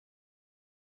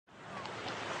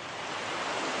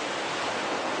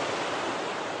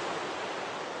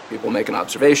People make an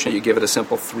observation, you give it a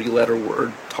simple 3-letter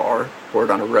word, tar, pour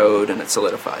it on a road, and it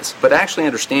solidifies. But actually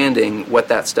understanding what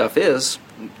that stuff is,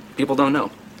 people don't know.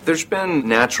 There's been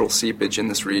natural seepage in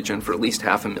this region for at least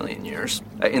 500,000 years.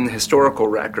 In the historical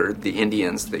record, the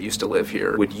Indians that used to live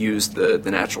here would use the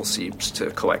natural seeps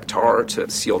to collect tar to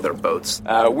seal their boats.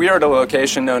 We are at a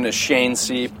location known as Cheyenne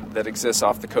Seep that exists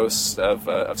off the coast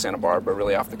of Santa Barbara,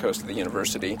 really off the coast of the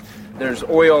university. There's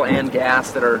oil and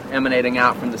gas that are emanating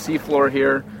out from the seafloor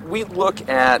here. We look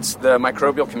at the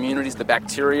microbial communities, the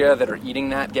bacteria that are eating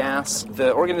that gas.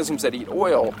 The organisms that eat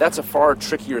oil, that's a far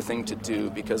trickier thing to do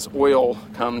because oil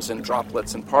comes in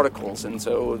droplets and particles, and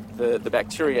so the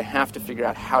bacteria have to figure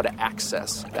out how to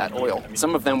access that oil.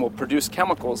 Some of them will produce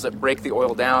chemicals that break the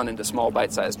oil down into small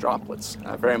bite-sized droplets,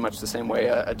 very much the same way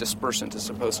a dispersant is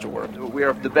supposed to work. We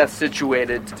are the best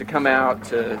situated to come out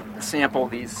to sample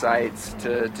these sites,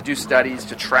 to do studies,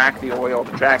 to track the oil,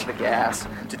 to track the gas,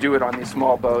 to do it on these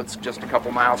small boats just a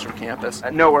couple miles from campus.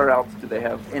 Nowhere else do they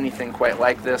have anything quite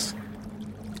like this.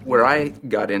 Where I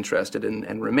got interested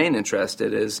and remain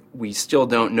interested is we still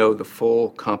don't know the full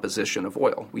composition of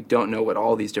oil. We don't know what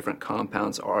all these different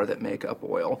compounds are that make up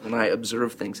oil. When I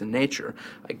observe things in nature,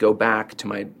 I go back to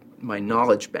my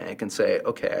knowledge bank and say,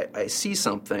 okay, I see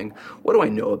something. What do I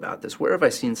know about this? Where have I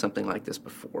seen something like this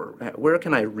before? Where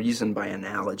can I reason by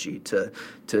analogy to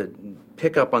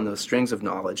pick up on those strings of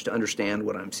knowledge to understand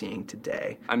what I'm seeing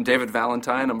today? I'm David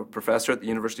Valentine. I'm a professor at the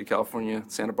University of California,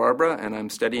 Santa Barbara, and I'm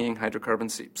studying hydrocarbon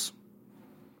seeps.